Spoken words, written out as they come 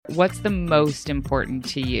what's the most important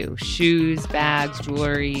to you? Shoes, bags,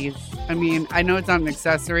 jewelries? I mean, I know it's not an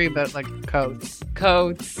accessory, but like coats.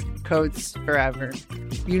 Coats forever.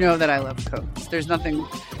 You know that I love coats. There's nothing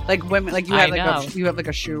like women, like you have like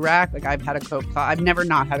a shoe rack. Like I've had a coat closet. I've never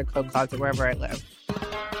not had a coat closet wherever I live.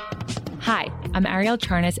 Hi, I'm Arielle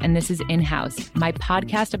Charnas, and this is In-House, my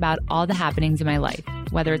podcast about all the happenings in my life.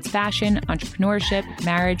 Whether it's fashion, entrepreneurship,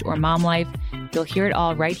 marriage, or mom life, you'll hear it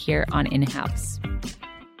all right here on In-House.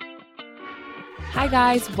 Hi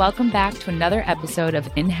guys, welcome back to another episode of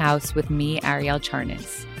In-House with me, Arielle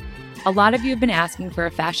Charnas. A lot of you have been asking for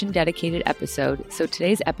a fashion-dedicated episode, so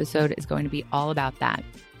today's episode is going to be all about that.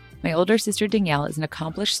 My older sister Danielle is an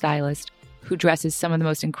accomplished stylist who dresses some of the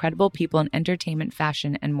most incredible people in entertainment,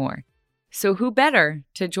 fashion, and more. So who better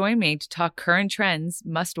to join me to talk current trends,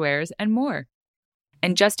 must-wears, and more?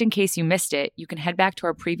 And just in case you missed it, you can head back to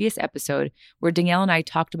our previous episode where Danielle and I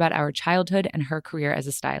talked about our childhood and her career as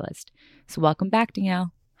a stylist. So welcome back,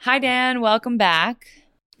 Danielle. Hi, Dan. Welcome back.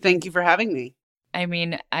 Thank you for having me. I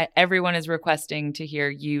mean, everyone is requesting to hear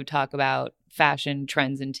you talk about fashion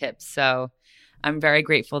trends and tips. So I'm very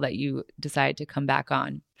grateful that you decided to come back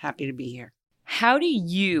on. Happy to be here. How do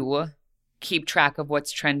you keep track of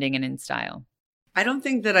what's trending and in style? I don't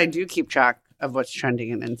think that I do keep track of what's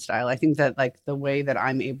trending and in style. I think that like the way that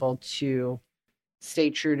I'm able to stay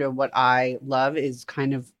true to what I love is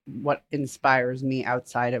kind of what inspires me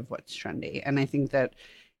outside of what's trendy. And I think that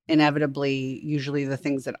inevitably, usually the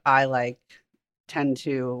things that I like tend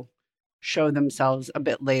to show themselves a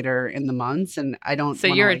bit later in the months. And I don't. So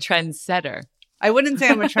you're a trendsetter. I wouldn't say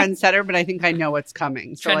I'm a trendsetter, but I think I know what's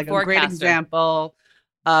coming. So like a great example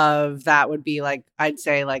of that would be like, I'd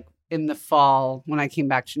say like in the fall when I came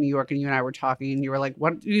back to New York and you and I were talking and you were like,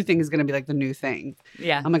 what do you think is going to be like the new thing?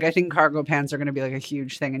 Yeah. I'm like, I think cargo pants are going to be like a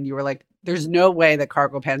huge thing. And you were like, there's no way that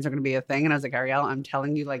cargo pants are going to be a thing. And I was like, Arielle, I'm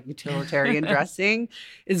telling you, like utilitarian dressing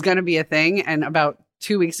is going to be a thing. And about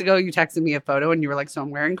 2 weeks ago, you texted me a photo and you were like, so I'm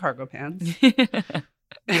wearing cargo pants.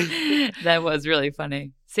 That was really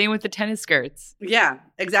funny. Same with the tennis skirts. Yeah,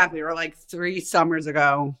 exactly. Or like 3 summers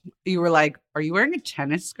ago, you were like, are you wearing a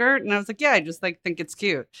tennis skirt? And I was like, yeah, I just like think it's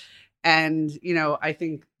cute. And, you know, I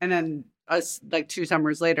think, and then us like 2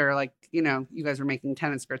 summers later, like, you know, you guys were making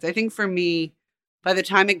tennis skirts. I think for me, by the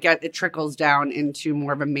time it trickles down into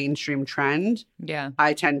more of a mainstream trend, yeah,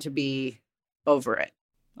 I tend to be over it.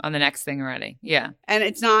 On the next thing already. Yeah. And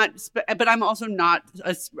it's not, but I'm also not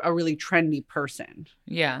a really trendy person.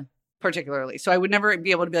 Yeah. Particularly. So I would never be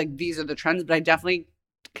able to be like, these are the trends, but I definitely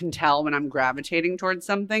can tell when I'm gravitating towards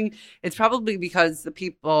something. It's probably because the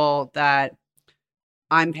people that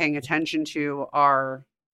I'm paying attention to are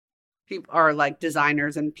like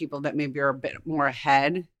designers and people that maybe are a bit more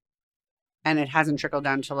ahead, and it hasn't trickled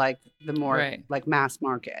down to like the more like mass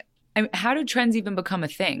market. I mean, how do trends even become a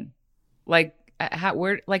thing? Like how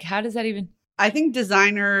does that even? I think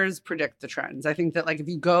designers predict the trends. I think that like if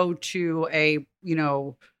you go to a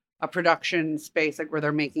production space like where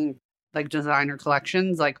they're making like designer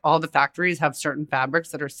collections, like all the factories have certain fabrics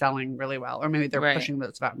that are selling really well, or maybe they're pushing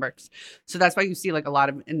those fabrics. So that's why you see like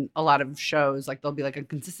in a lot of shows, like there'll be like a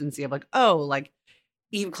consistency of like, oh, like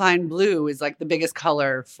Yves Klein blue is like the biggest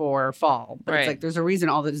color for fall. But it's like there's a reason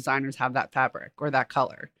all the designers have that fabric or that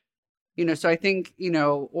color. You know, so I think, you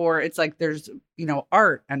know, or it's like there's, you know,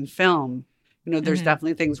 art and film. You know, there's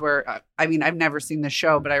definitely things where, I mean, I've never seen the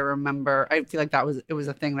show, but I remember, I feel like it was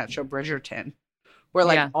a thing, that show Bridgerton, where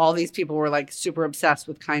like all these people were like super obsessed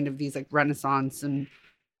with kind of these like Renaissance and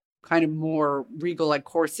kind of more regal, like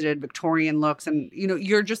corseted Victorian looks. And, you know,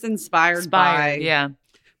 you're just inspired by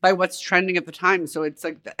what's trending at the time. So it's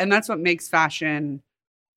like, and that's what makes fashion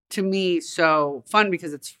to me so fun,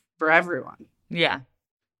 because it's for everyone. Yeah.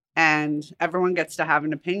 And everyone gets to have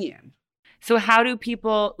an opinion. So how do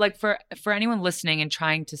people, like for anyone listening and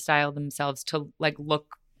trying to style themselves to like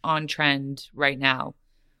look on trend right now,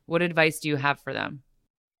 what advice do you have for them?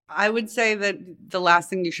 I would say that the last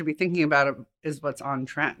thing you should be thinking about is what's on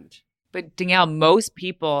trend. But Danielle, most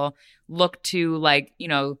people look to like, you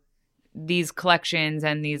know, these collections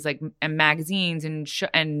and these like and magazines and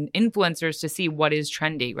influencers to see what is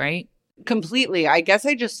trendy, right? Completely. I guess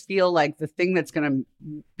I just feel like the thing that's going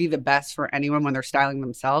to be the best for anyone when they're styling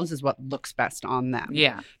themselves is what looks best on them.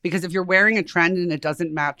 Yeah. Because if you're wearing a trend and it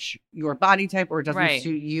doesn't match your body type or it doesn't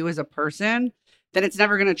suit you as a person, then it's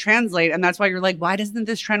never going to translate. And that's why you're like, why doesn't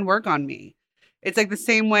this trend work on me? It's like the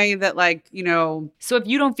same way that like, you know. So if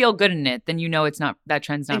you don't feel good in it, then you know it's not, that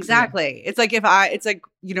trend's not exactly. For you. It's like it's like,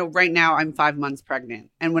 you know, right now I'm 5 months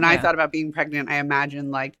pregnant. And when I thought about being pregnant, I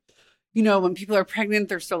imagined like, you know, when people are pregnant,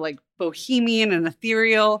 they're so like bohemian and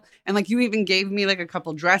ethereal. And like you even gave me like a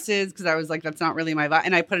couple dresses because I was like, that's not really my vibe.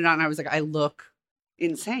 And I put it on and I was like, I look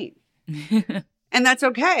insane. And that's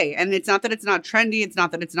okay. And it's not that it's not trendy. It's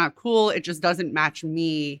not that it's not cool. It just doesn't match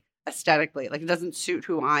me aesthetically. Like it doesn't suit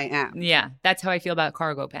who I am. Yeah. That's how I feel about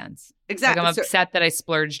cargo pants. Exactly. Like I'm upset that I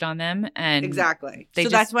splurged on them. And exactly. So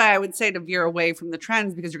that's why I would say to veer away from the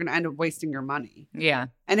trends because you're going to end up wasting your money. Yeah.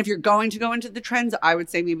 And if you're going to go into the trends, I would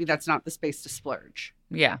say maybe that's not the space to splurge.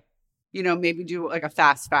 Yeah. You know, maybe do like a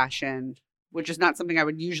fast fashion, which is not something I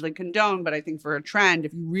would usually condone. But I think for a trend,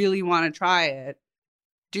 if you really want to try it,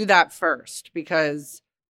 do that first because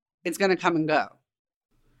it's going to come and go.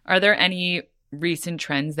 Are there any recent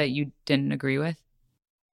trends that you didn't agree with?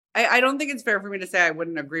 I don't think it's fair for me to say I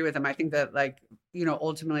wouldn't agree with them. I think that like, you know,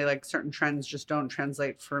 ultimately like certain trends just don't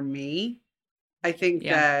translate for me. I think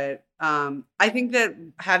that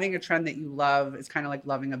having a trend that you love is kind of like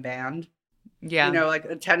loving a band. Yeah. You know,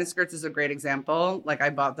 like tennis skirts is a great example. Like I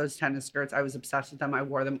bought those tennis skirts. I was obsessed with them. I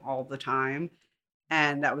wore them all the time.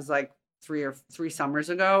 And that was like three summers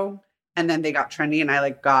ago. And then they got trendy and I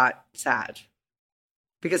like got sad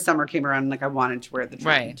because summer came around and like I wanted to wear the trend.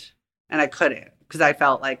 Right. And I couldn't because I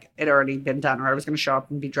felt like it had already been done or I was going to show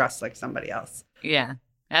up and be dressed like somebody else. Yeah.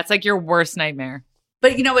 That's like your worst nightmare.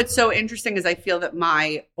 But you know, what's so interesting is I feel that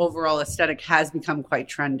my overall aesthetic has become quite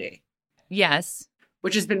trendy. Yes.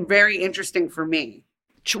 Which has been very interesting for me.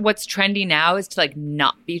 What's trendy now is to like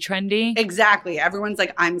not be trendy. Exactly. Everyone's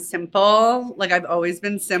like, I'm simple. Like I've always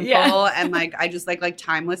been simple. And like, I just like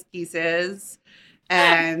timeless pieces.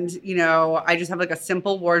 And, you know, I just have like a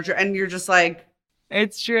simple wardrobe. And you're just like.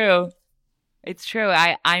 It's true. It's true.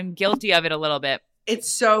 I'm guilty of it a little bit. It's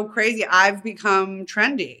so crazy. I've become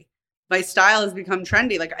trendy. My style has become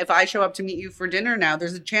trendy. Like if I show up to meet you for dinner now,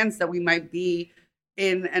 there's a chance that we might be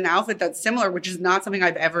in an outfit that's similar, which is not something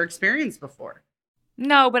I've ever experienced before.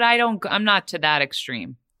 No, but I'm not to that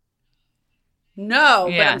extreme. No,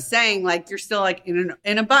 but I'm saying like you're still like in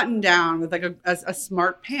a button down with like a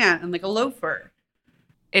smart pant and like a loafer.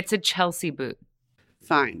 It's a Chelsea boot.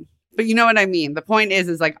 Fine. But you know what I mean? The point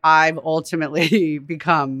is like I've ultimately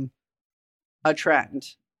become a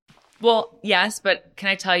trend. Well, yes, but can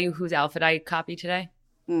I tell you whose outfit I copied today?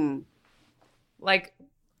 Like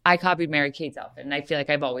I copied Mary Kate's outfit, and I feel like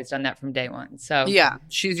I've always done that from day one. So yeah,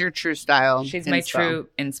 she's your true style. She's my true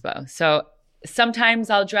inspo. So sometimes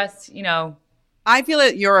I'll dress, you know. I feel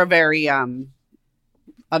that you're a varied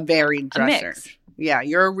dresser. Mix. Yeah,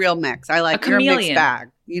 you're a real mix. I like your mixed bag.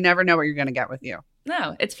 You never know what you're going to get with you.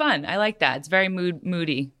 No, it's fun. I like that. It's very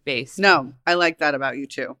moody based. No, I like that about you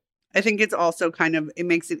too. I think it's also it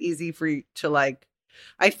makes it easy for you to like.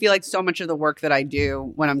 I feel like so much of the work that I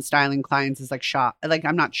do when I'm styling clients is like shop. Like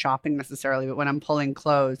I'm not shopping necessarily, but when I'm pulling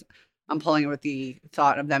clothes, I'm pulling it with the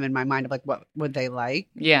thought of them in my mind of like, what would they like?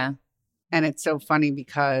 Yeah. And it's so funny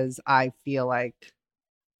because I feel like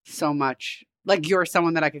so much like you're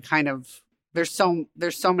someone that I could kind of, there's so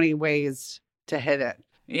many ways to hit it.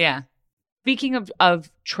 Yeah. Speaking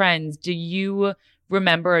of trends, do you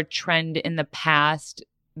remember a trend in the past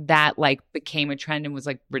that like became a trend and was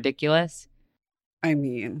like ridiculous? I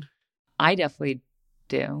mean, I definitely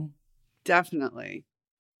do. Definitely.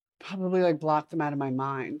 Probably like block them out of my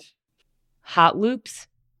mind. Hot loops?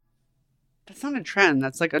 That's not a trend.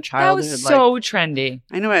 That's like a childhood. That was so trendy.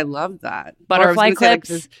 I know. I love that. Butterfly clips.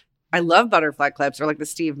 Say, like, I love butterfly clips or like the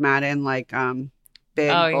Steve Madden, like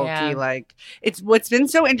big, bulky, like what's been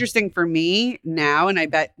so interesting for me now. And I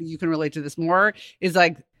bet you can relate to this more is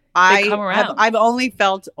like, I've only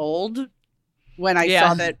felt old when I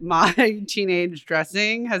saw that my teenage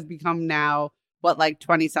dressing has become now what like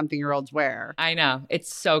 20-something-year-olds wear. I know.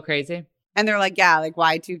 It's so crazy. And they're like, yeah, like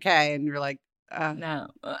Y2K. And you're like, no.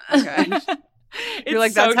 Okay. You're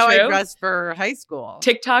like, that's how I dressed for high school.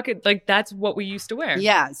 TikTok, like that's what we used to wear.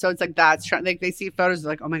 Yeah. So it's like that's like they see photos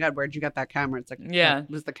like, oh my God, where'd you get that camera? It's like, that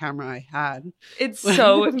was the camera I had. It's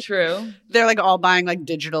so true. They're like all buying like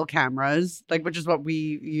digital cameras, like which is what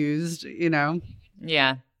we used, you know?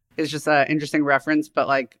 Yeah. It's just an interesting reference, but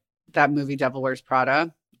like that movie Devil Wears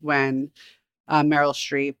Prada when Meryl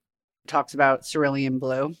Streep talks about cerulean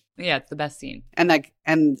blue. Yeah, it's the best scene.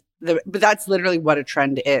 But that's literally what a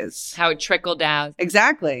trend is. How it trickled out.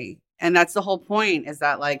 Exactly. And that's the whole point is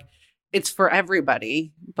that like it's for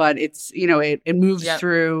everybody, but it's, you know, it moves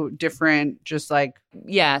through different just like.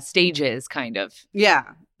 Yeah, stages kind of. Yeah.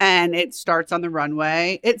 And it starts on the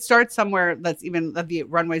runway. It starts somewhere that's even that the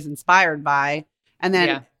runway's inspired by. And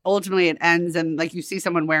then ultimately it ends and like you see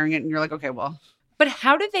someone wearing it and you're like, okay, well. But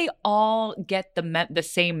how do they all get the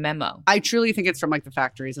same memo? I truly think it's from like the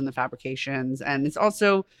factories and the fabrications. And it's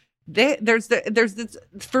also there's this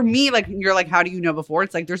for me, like you're like, how do you know before?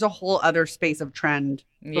 It's like there's a whole other space of trend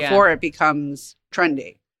before it becomes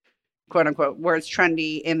trendy, quote unquote, where it's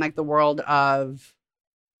trendy in like the world of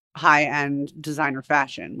high-end designer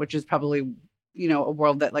fashion, which is probably, a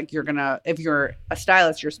world that like if you're a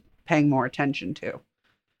stylist, you're paying more attention to.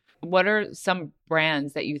 What are some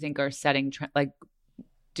brands that you think are setting like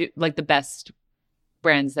the best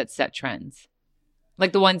brands that set trends?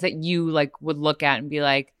 Like the ones that you like would look at and be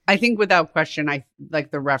like, I think without question, I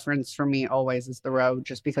like the reference for me always is the Row,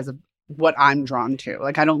 just because of what I'm drawn to.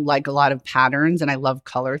 Like I don't like a lot of patterns, and I love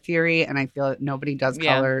color theory, and I feel that nobody does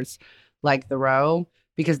colors like the Row,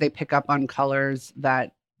 because they pick up on colors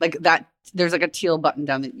that there's like a teal button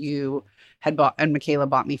down that you had bought and Michaela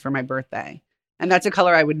bought me for my birthday. And that's a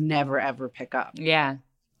color I would never, ever pick up. Yeah.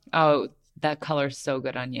 Oh, that color's so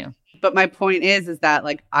good on you. But my point is that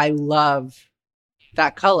like, I love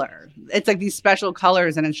that color. It's like these special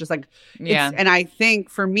colors, and it's just like, and I think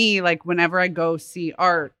for me, like whenever I go see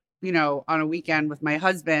art, on a weekend with my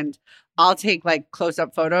husband, I'll take like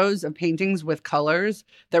close-up photos of paintings with colors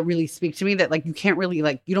that really speak to me, that like you can't really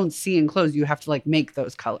like, you don't see in clothes. You have to like make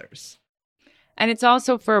those colors. And it's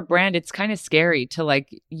also for a brand, it's kind of scary to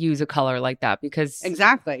like use a color like that, because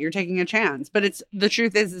exactly, you're taking a chance. But the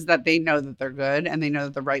truth is that they know that they're good, and they know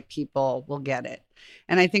that the right people will get it.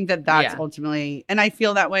 And I think that that's ultimately, and I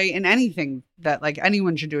feel that way in anything that like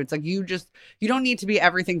anyone should do. It's like you don't need to be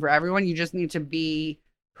everything for everyone. You just need to be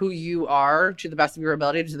who you are to the best of your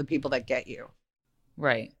ability to the people that get you.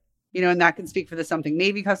 Right. And that could speak for the Something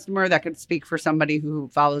Navy customer. That could speak for somebody who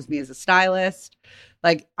follows me as a stylist.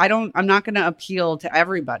 Like, I'm not going to appeal to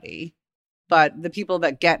everybody, but the people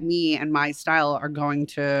that get me and my style are going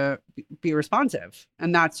to be responsive.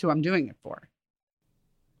 And that's who I'm doing it for.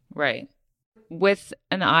 Right. With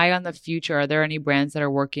an eye on the future, are there any brands that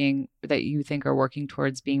you think are working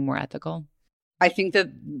towards being more ethical? I think that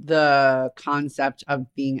the concept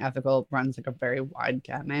of being ethical runs like a very wide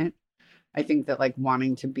gamut. I think that like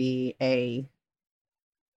wanting to be a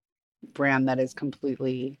brand that is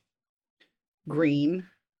completely green,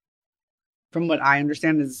 from what I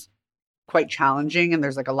understand, is quite challenging. And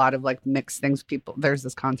there's like a lot of like mixed things. There's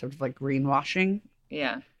this concept of like greenwashing.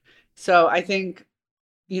 Yeah. So I think,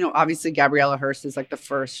 obviously Gabriella Hearst is like the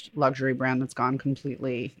first luxury brand that's gone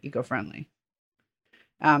completely eco-friendly.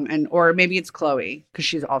 Or maybe it's Chloe, because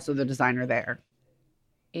she's also the designer there.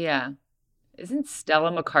 Yeah. Isn't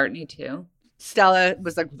Stella McCartney too? Stella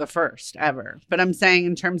was like the first ever. But I'm saying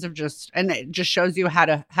in terms of and it just shows you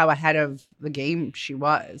how ahead of the game she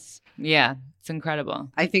was. Yeah, it's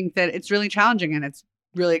incredible. I think that it's really challenging, and it's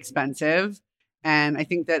really expensive. And I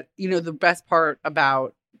think that, the best part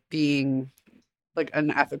about being like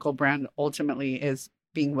an ethical brand ultimately is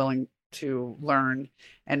being willing to learn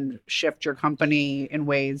and shift your company in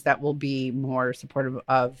ways that will be more supportive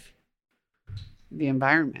of the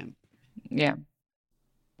environment. Yeah.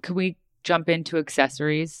 Could we jump into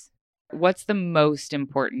accessories? What's the most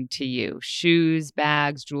important to you? Shoes,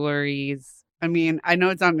 bags, jewelries? I mean, I know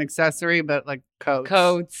it's not an accessory, but like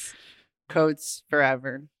coats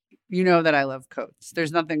forever. You know that I love coats.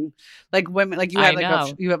 There's nothing like women, like you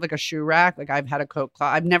have like a shoe rack. Like I've had a coat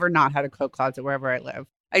closet. I've never not had a coat closet wherever I live.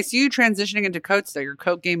 I see you transitioning into coats though. Your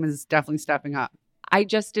coat game is definitely stepping up. I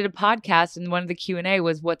just did a podcast, and one of the Q&A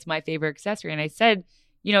was, what's my favorite accessory? And I said,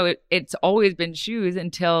 it's always been shoes,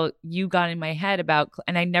 until you got in my head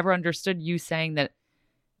and I never understood you saying that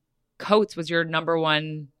coats was your number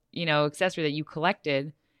one, accessory that you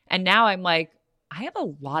collected. And now I'm like, I have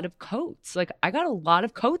a lot of coats. Like I got a lot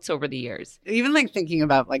of coats over the years. Even like thinking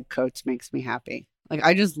about like coats makes me happy. Like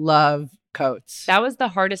I just love coats. That was the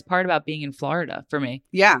hardest part about being in Florida for me.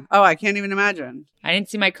 Yeah. Oh, I can't even imagine. I didn't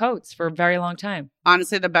see my coats for a very long time.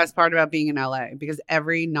 Honestly, the best part about being in LA, because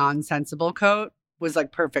every non-sensible coat was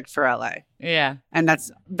like perfect for LA. Yeah. And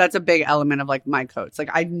that's a big element of like my coats. Like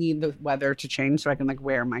I need the weather to change so I can like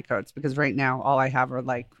wear my coats, because right now all I have are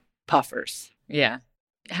like puffers. Yeah.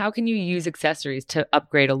 How can you use accessories to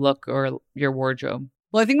upgrade a look or your wardrobe?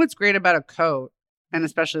 Well, I think what's great about a coat, and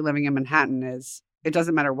especially living in Manhattan, is it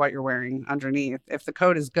doesn't matter what you're wearing underneath. If the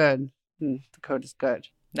coat is good, the coat is good.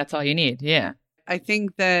 That's all you need. Yeah. I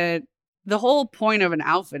think that the whole point of an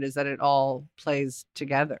outfit is that it all plays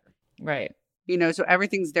together. Right. So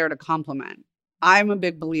everything's there to complement. I'm a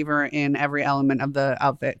big believer in every element of the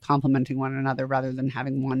outfit complementing one another rather than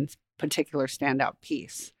having one particular standout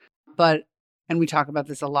piece. And we talk about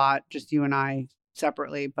this a lot, just you and I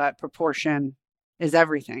separately, but proportion is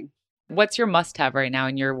everything. What's your must-have right now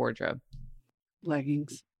in your wardrobe?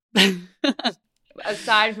 Leggings.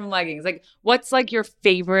 Aside from leggings, like what's like your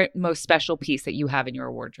favorite, most special piece that you have in your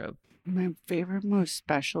wardrobe? My favorite, most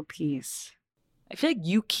special piece. I feel like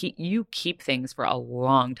you keep things for a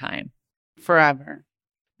long time. Forever.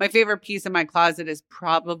 My favorite piece in my closet is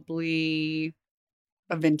probably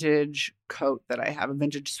a vintage coat that I have, a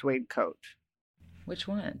vintage suede coat. Which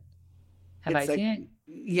one? Have It's I like, seen it?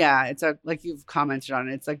 yeah, it's a, like you've commented on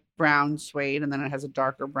it. It's like brown suede and then it has a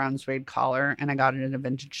darker brown suede collar. And I got it in a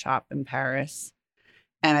vintage shop in Paris.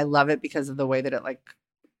 And I love it because of the way that it like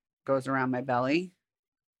goes around my belly.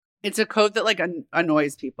 It's a coat that like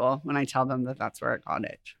annoys people when I tell them that that's where I got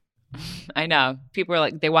it. I know. People are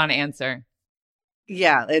like, they want to answer.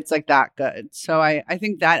 Yeah, it's like that good. So I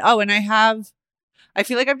think that, oh, and I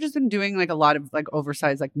feel like I've just been doing like a lot of like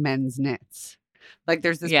oversized like men's knits. Like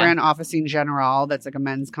there's this brand Officine General that's like a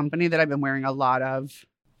men's company that I've been wearing a lot of.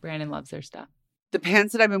 Brandon loves their stuff. The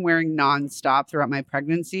pants that I've been wearing nonstop throughout my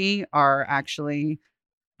pregnancy are actually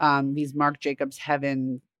these Marc Jacobs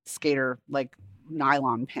Heaven skater like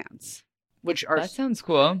nylon pants, which are, that sounds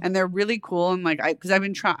cool. And they're really cool. And like, because I've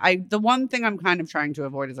been the one thing I'm kind of trying to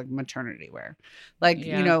avoid is like maternity wear. Like,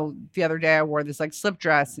 you know, the other day I wore this like slip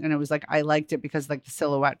dress and it was like, I liked it because like the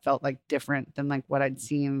silhouette felt like different than like what I'd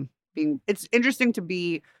seen it's interesting to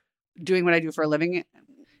be doing what I do for a living.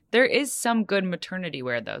 There is some good maternity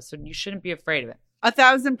wear though. So you shouldn't be afraid of it.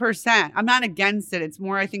 1,000%. I'm not against it. It's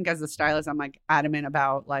more, I think as a stylist, I'm like adamant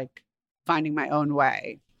about like finding my own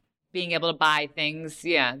way. Being able to buy things,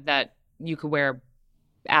 that you could wear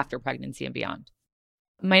after pregnancy and beyond.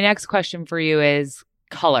 My next question for you is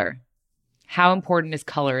color. How important is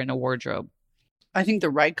color in a wardrobe? I think the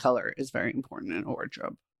right color is very important in a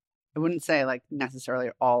wardrobe. I wouldn't say like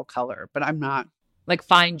necessarily all color, but I'm not. Like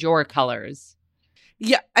find your colors.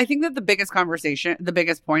 Yeah, I think that the biggest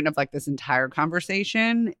point of like this entire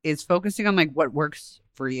conversation is focusing on like what works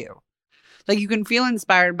for you. Like you can feel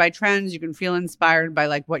inspired by trends. You can feel inspired by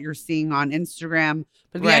like what you're seeing on Instagram.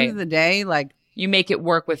 But at the end of the day, like you make it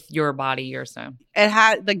work with your body or so. It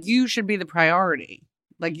had like you should be the priority.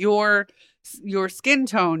 Like your skin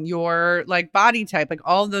tone, your like body type, like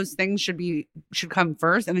all those things should come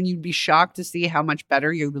first. And then you'd be shocked to see how much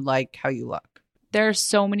better you would like how you look. There are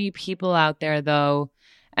so many people out there though.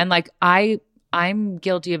 And like I'm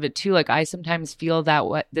guilty of it too. Like I sometimes feel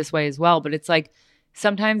this way as well. But it's like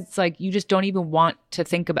sometimes it's like you just don't even want to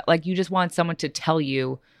think about, like you just want someone to tell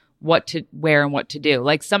you what to wear and what to do.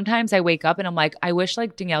 Like sometimes I wake up and I'm like, I wish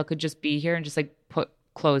like Danielle could just be here and just like put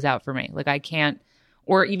clothes out for me. Like I can't,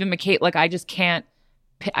 or even McKay, like I just can't,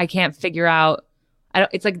 I can't figure out.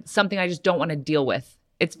 It's like something I just don't want to deal with.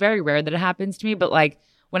 It's very rare that it happens to me, but like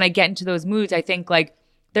when I get into those moods, I think like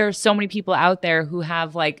there are so many people out there who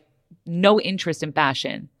have like no interest in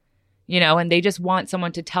fashion, and they just want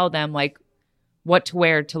someone to tell them like what to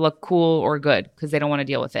wear to look cool or good because they don't want to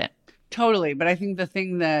deal with it. Totally. But I think the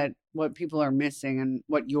thing that what people are missing and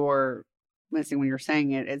what you're missing when you're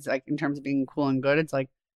saying it is like in terms of being cool and good, it's like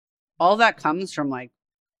all that comes from like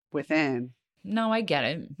within. No, I get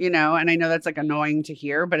it. And I know that's like annoying to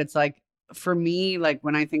hear, but it's like for me, like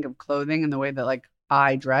when I think of clothing and the way that like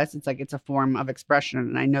I dress, it's like it's a form of expression.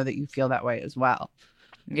 And I know that you feel that way as well.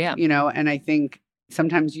 Yeah. And I think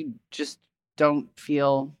sometimes you just don't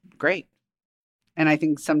feel great. And I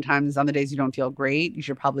think sometimes on the days you don't feel great, you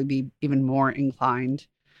should probably be even more inclined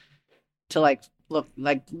to like look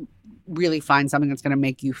like really find something that's going to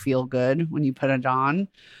make you feel good when you put it on.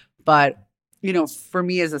 But, for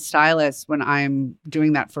me as a stylist, when I'm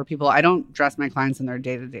doing that for people, I don't dress my clients in their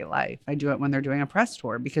day-to-day life. I do it when they're doing a press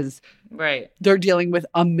tour because they're dealing with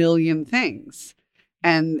a million things.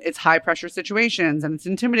 And it's high pressure situations and it's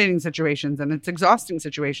intimidating situations and it's exhausting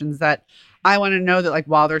situations that I want to know that like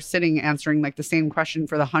while they're sitting answering like the same question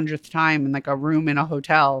for the 100th time in like a room in a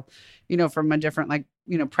hotel, from a different like,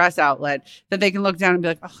 press outlet, that they can look down and be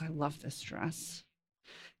like, oh, I love this dress,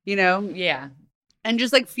 Yeah. And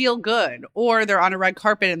just like feel good. Or they're on a red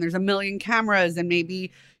carpet and there's a million cameras and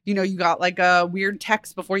maybe, you got like a weird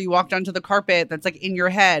text before you walked onto the carpet that's like in your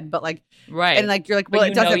head, but like, and like, you're like, well,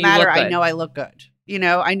 it doesn't matter. I know I look good.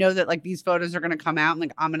 I know that like these photos are going to come out and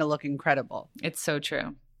like I'm going to look incredible. It's so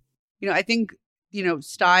true. I think,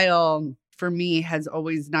 style for me has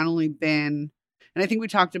always not only been, and I think we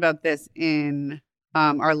talked about this in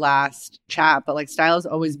our last chat, but like style has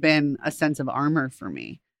always been a sense of armor for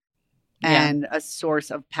me and a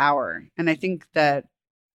source of power. And I think that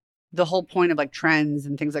the whole point of like trends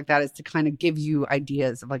and things like that is to kind of give you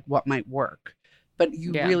ideas of like what might work. But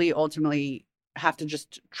you really ultimately have to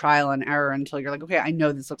just trial and error until you're like, okay, I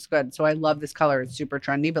know this looks good. So I love this color. It's super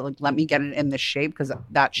trendy, but like, let me get it in this shape because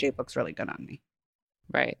that shape looks really good on me.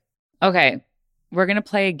 Right. Okay. We're going to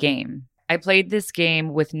play a game. I played this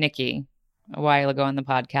game with Nikki a while ago on the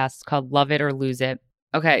podcast. It's called Love It or Lose It.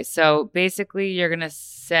 Okay, so basically you're gonna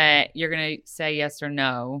say yes or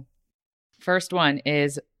no. First one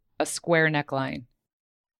is a square neckline.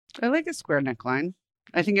 I like a square neckline.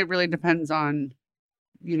 I think it really depends on,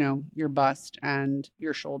 your bust and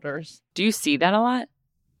your shoulders. Do you see that a lot?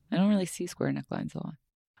 I don't really see square necklines a lot.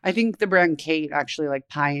 I think the brand Kate actually like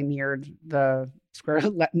pioneered the square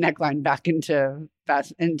neckline back into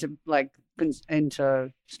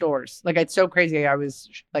stores. Like it's so crazy. I was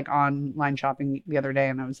like online shopping the other day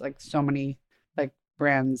and I was like so many like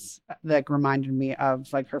brands that reminded me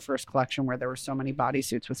of like her first collection where there were so many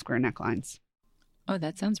bodysuits with square necklines. Oh,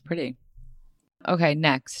 that sounds pretty. Okay,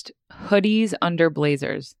 next. Hoodies under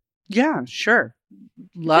blazers. Yeah, sure.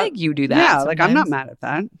 I think you do that. Yeah, sometimes. like I'm not mad at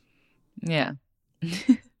that. Yeah.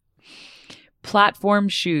 Platform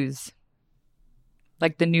shoes.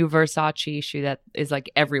 Like the new Versace shoe that is like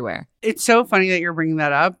everywhere. It's so funny that you're bringing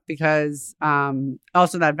that up because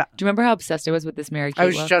also that. Do you remember how obsessed I was with this Mary Kate I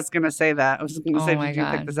was look? just going to say that. I was going to say, my did you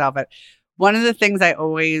pick God. this outfit? One of the things I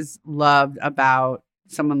always loved about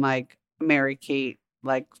someone like Mary Kate,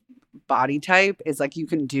 like body type, is like you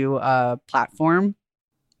can do a platform.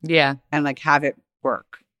 Yeah. And like have it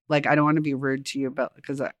work. Like I don't want to be rude to you, but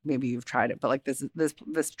because maybe you've tried it, but like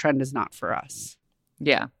this trend is not for us.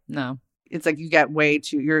 Yeah. No. It's like you get way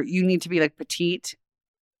too. You need to be like petite,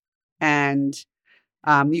 and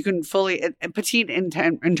you can fully petite in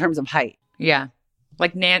terms of height. Yeah.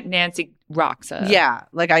 Like Nancy Roxa. Yeah.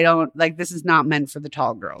 Like I don't like this is not meant for the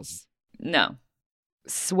tall girls. No.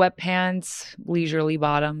 Sweatpants, leisurely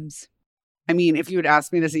bottoms. I mean, if you had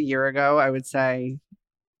asked me this a year ago, I would say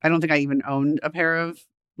I don't think I even owned a pair of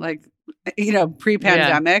like,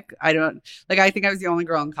 pre-pandemic. Yeah. I don't like. I think I was the only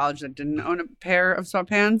girl in college that didn't own a pair of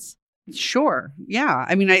sweatpants. Sure. Yeah.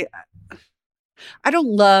 I mean, I don't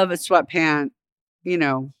love a sweatpant,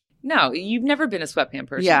 No, you've never been a sweatpant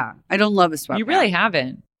person. Yeah. I don't love a sweatpant. You really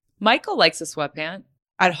haven't. Michael likes a sweatpant.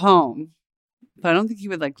 At home. But I don't think he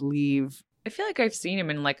would like leave. I feel like I've seen him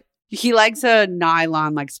in like. He likes a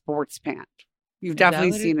nylon like sports pant. You've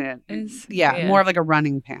definitely seen it. Yeah. More of like a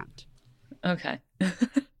running pant. Okay.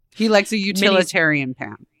 He likes a utilitarian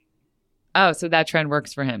pant. Oh, so that trend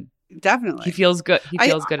works for him. Definitely. He feels good. He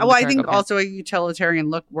feels good. Well, I think also a utilitarian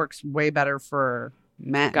look works way better for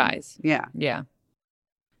men. Guys. Yeah. Yeah.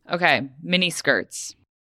 Okay. Mini skirts.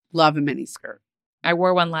 Love a mini skirt. I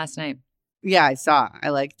wore one last night. Yeah, I saw. I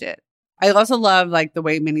liked it. I also love like the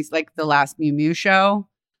way minis, like the last Miu Miu show,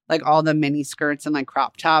 like all the mini skirts and like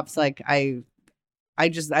crop tops. Like I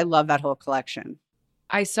love that whole collection.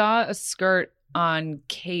 I saw a skirt on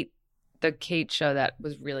the Kate show that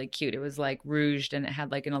was really cute. It was like rouged and it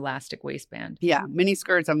had like an elastic waistband. Yeah, mini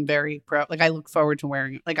skirts I'm very pro. Like I look forward to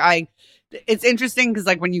wearing it. Like it's interesting because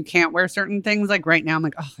like when you can't wear certain things, like right now I'm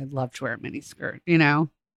like, oh, I'd love to wear a mini skirt,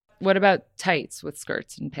 What about tights with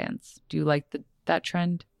skirts and pants? Do you like that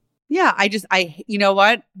trend? Yeah, you know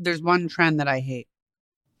what? There's one trend that I hate.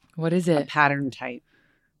 What is it? A pattern tight.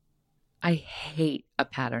 I hate a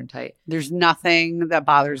pattern tight. There's nothing that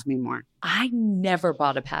bothers me more. I never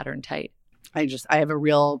bought a pattern tight. I have a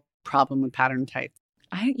real problem with pattern tights.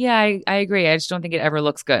 I agree. I just don't think it ever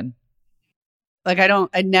looks good. Like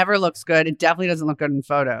it never looks good. It definitely doesn't look good in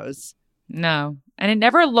photos. No. And it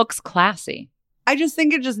never looks classy. I just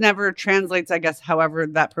think it just never translates, I guess, however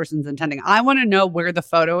that person's intending. I want to know where the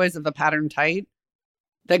photo is of the pattern tight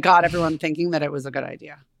that got everyone thinking that it was a good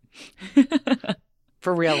idea.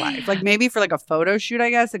 For real life. Like maybe for like a photo shoot, I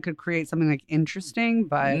guess it could create something like interesting,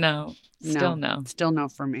 but no. Still no. Still no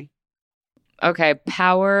for me. Okay.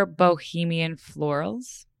 Power Bohemian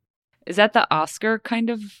Florals. Is that the Oscar kind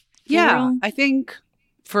of floral? Yeah. I think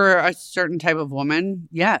for a certain type of woman,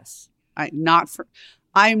 yes. I'm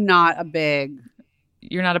not a big...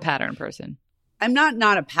 You're not a pattern person. I'm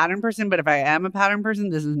not a pattern person, but if I am a pattern person,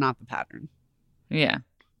 this is not the pattern. Yeah.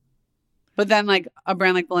 But then like a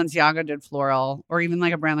brand like Balenciaga did floral, or even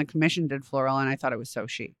like a brand like Commission did floral, and I thought it was so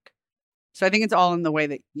chic. So I think it's all in the way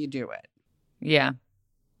that you do it. Yeah.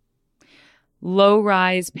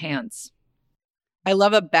 Low-rise pants. I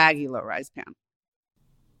love a baggy low-rise pant.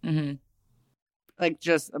 Mm-hmm.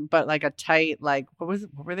 But like a tight, like what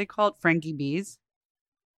were they called? Frankie B's.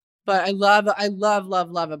 But I love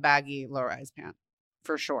a baggy low-rise pant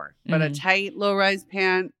for sure. But a tight low-rise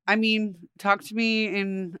pant. I mean, talk to me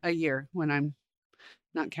in a year when I'm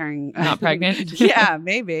not carrying, not pregnant. Yeah,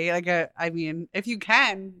 maybe. Like if you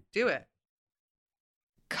can do it.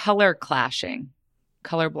 Color clashing,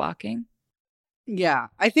 color blocking. Yeah,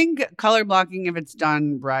 I think color blocking, if it's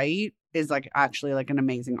done right, is like actually like an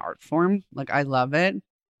amazing art form. Like I love it.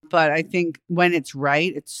 But I think when it's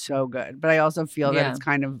right, it's so good. But I also feel that it's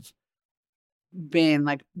kind of been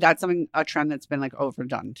like, that's a trend that's been like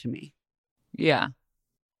overdone to me. Yeah.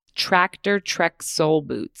 Tractor Trek sole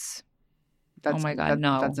boots. Oh my God,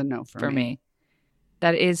 no. That's a no for me.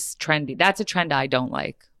 That is trendy. That's a trend I don't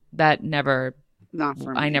like. Not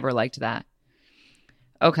for me. I never liked that.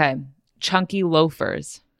 Okay. Chunky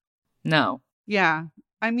loafers. No. Yeah.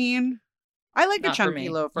 I mean, I like a chunky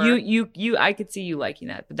loafer. I could see you liking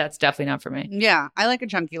that, but that's definitely not for me. Yeah. I like a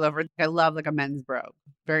chunky loafer. I love like a men's brogue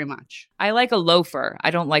very much. I like a loafer.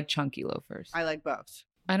 I don't like chunky loafers. I like both.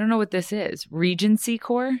 I don't know what this is. Regency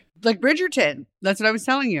core? Like Bridgerton. That's what I was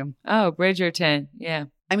telling you. Oh, Bridgerton. Yeah.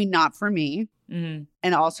 I mean, not for me. Mm-hmm.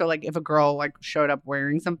 And also, like, if a girl like showed up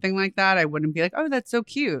wearing something like that, I wouldn't be like, oh, that's so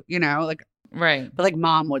cute, you know, like, right. But like,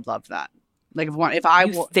 mom would love that. Like,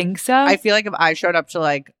 you think so? I feel like if I showed up to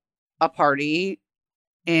like a party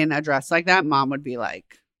in a dress like that, mom would be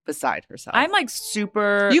like beside herself. I'm like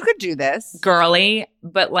super. You could do this, girly,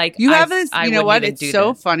 but like you have this. I you know what? It's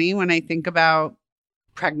so this. funny when I think about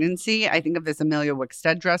pregnancy. I think of this Amelia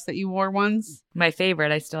Wickstead dress that you wore once. My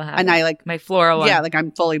favorite. I still have. And it. I like my floral one. Yeah, like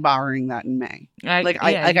I'm fully borrowing that in May.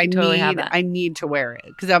 I need to wear it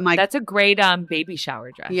because I'm like, that's a great baby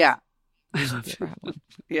shower dress. Yeah.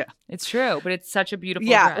 Yeah, it's true, but it's such a beautiful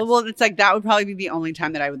dress. Well, it's like that would probably be the only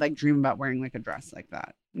time that I would like dream about wearing like a dress like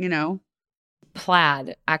that, you know?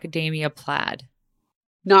 Plaid, academia plaid.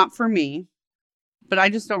 Not for me, but I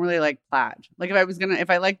just don't really like plaid. Like if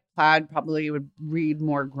I liked plaid, probably it would read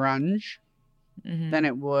more grunge than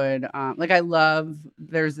it would. Like I love,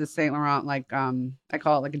 there's this Saint Laurent, like I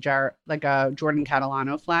call it like a Jordan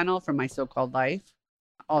Catalano flannel from My So-Called Life.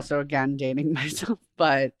 Also, again, dating myself,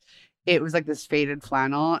 but it was like this faded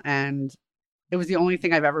flannel, and it was the only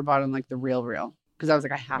thing I've ever bought on like the Real because I was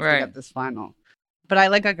like, I have to get this flannel. But I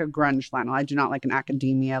like a grunge flannel. I do not like an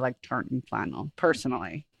academia like tartan flannel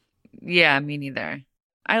personally. Yeah, me neither.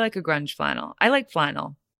 I like a grunge flannel. I like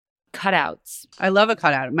flannel cutouts. I love a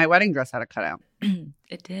cutout. My wedding dress had a cutout.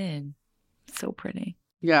 It did. So pretty.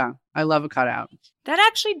 Yeah, I love a cutout. That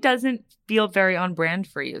actually doesn't feel very on brand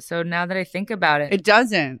for you. So now that I think about it. It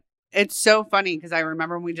doesn't. It's so funny because I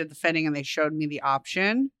remember when we did the fitting and they showed me the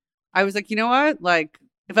option. I was like, you know what? Like,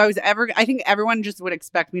 if I was ever, I think everyone just would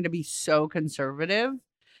expect me to be so conservative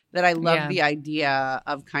that I love the idea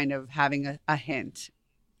of kind of having a hint.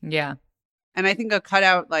 Yeah. And I think a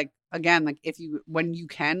cutout, like, again, like when you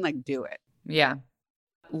can, like, do it. Yeah.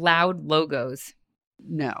 Loud logos.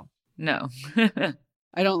 No.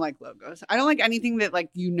 I don't like logos. I don't like anything that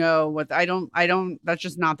like, you know, what I don't, that's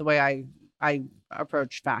just not the way I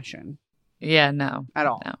approach fashion. Yeah, no. At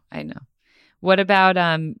all. No, I know. What about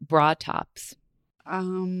bra tops?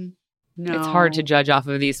 No. It's hard to judge off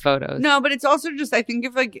of these photos. No, but it's also just, I think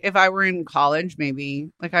if I were in college,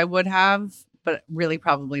 maybe like I would have, but really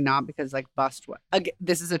probably not because like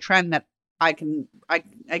this is a trend that I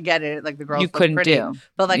get it. Like the girls you couldn't pretty, do,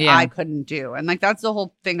 but like I couldn't do. And like, that's the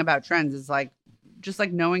whole thing about trends is like, just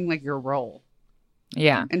like knowing like your role.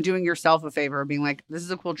 Yeah. And doing yourself a favor, being like, this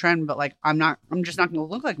is a cool trend, but like, I'm just not going to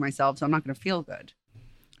look like myself. So I'm not going to feel good.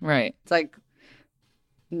 Right. It's like,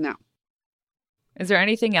 no. Is there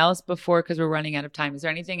anything else because we're running out of time, is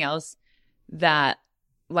there anything else that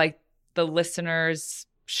like the listeners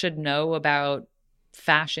should know about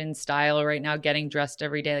fashion style right now, getting dressed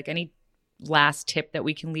every day? Like any last tip that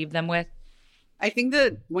we can leave them with? I think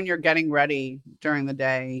that when you're getting ready during the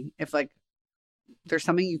day, if like there's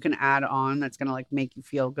something you can add on that's going to like make you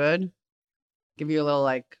feel good, give you a little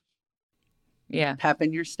like pep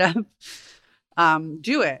in your step,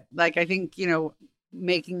 do it. Like, I think, you know,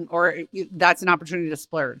 that's an opportunity to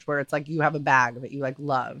splurge where it's like you have a bag that you like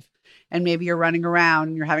love and maybe you're running around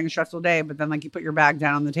and you're having a stressful day, but then like you put your bag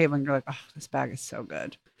down on the table and you're like, oh, this bag is so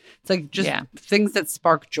good. It's like just things that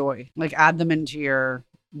spark joy, like add them into your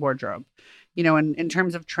wardrobe, you know. And in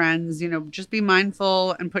terms of trends, you know, just be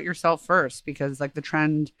mindful and put yourself first because like the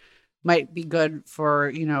trend might be good for,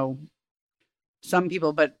 you know, some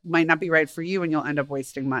people, but might not be right for you and you'll end up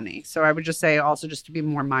wasting money. So I would just say also just to be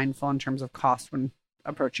more mindful in terms of cost when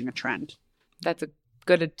approaching a trend. That's a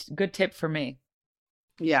good tip for me.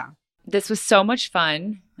 Yeah. This was so much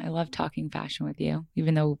fun. I love talking fashion with you,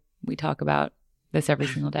 even though we talk about this every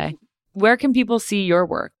single day. Where can people see your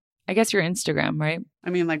work? I guess your Instagram, right? I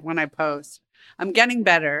mean, like when I post, I'm getting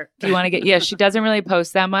better. Do you want to get, she doesn't really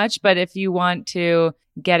post that much, but if you want to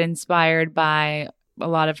get inspired by a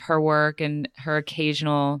lot of her work and her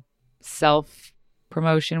occasional self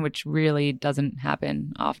promotion, which really doesn't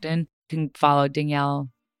happen often, you can follow Danielle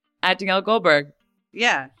at Danielle Goldberg.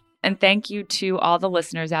 Yeah. And thank you to all the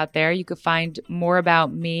listeners out there. You can find more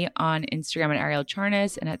about me on Instagram at Ariel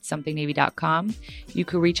Charnas and at somethingnavy.com. You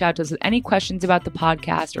can reach out to us with any questions about the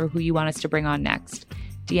podcast or who you want us to bring on next.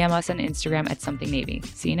 DM us on Instagram at somethingnavy.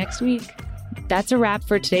 See you next week. That's a wrap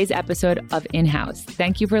for today's episode of In-House.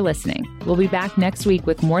 Thank you for listening. We'll be back next week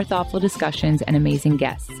with more thoughtful discussions and amazing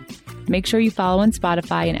guests. Make sure you follow on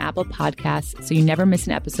Spotify and Apple Podcasts so you never miss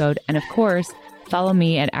an episode. And of course, follow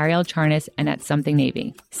me at Ariel Charnas and at Something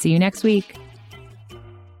Navy. See you next week.